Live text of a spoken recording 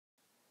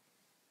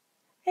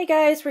Hey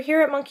guys, we're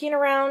here at Monkeying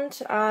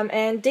Around,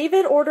 and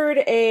David ordered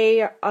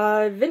a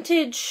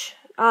vintage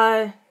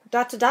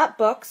dot-to-dot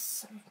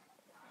books,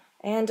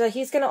 and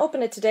he's going to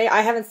open it today.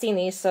 I haven't seen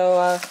these, so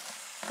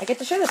I get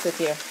to share this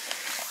with you.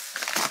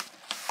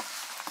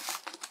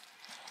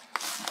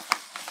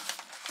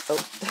 Oh.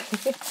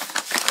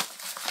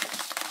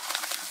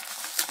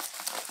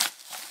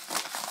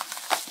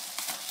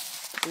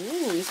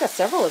 Ooh, he's got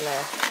several in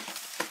there.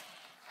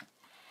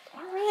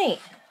 Alright.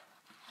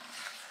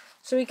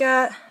 So we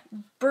got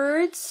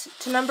birds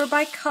to number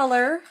by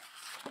color,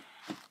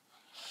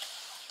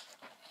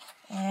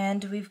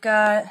 and we've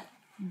got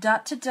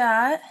dot to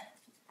dot.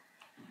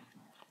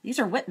 These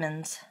are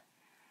Whitmans.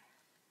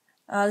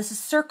 This is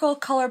circle,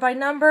 color by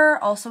number,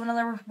 also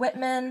another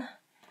Whitman,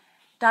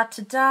 dot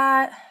to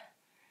dot.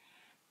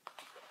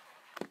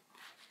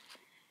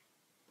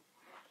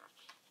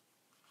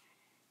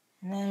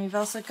 And then we've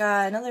also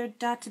got another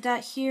dot to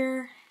dot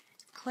here,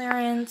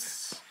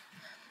 Clarence.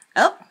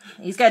 Oh,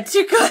 he's got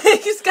two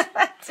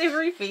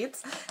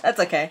repeats. That's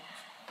okay.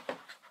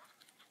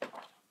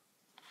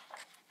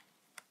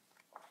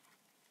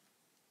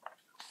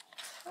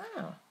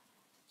 Oh.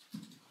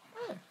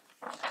 Oh.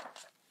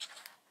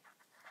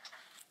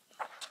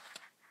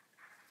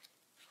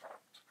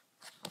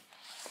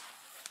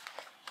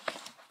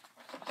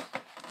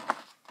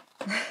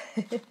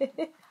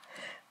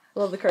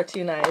 Love the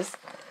cartoon eyes.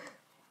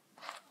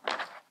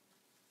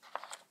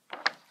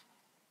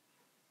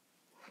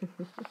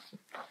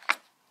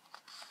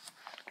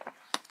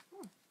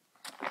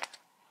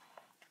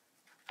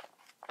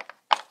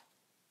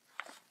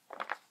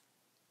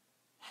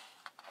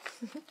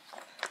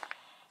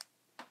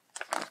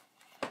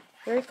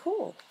 Very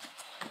cool.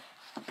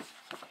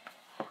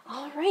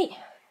 Alright,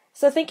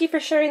 so thank you for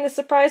sharing the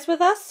surprise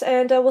with us,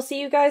 and we'll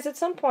see you guys at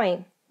some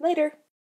point. Later.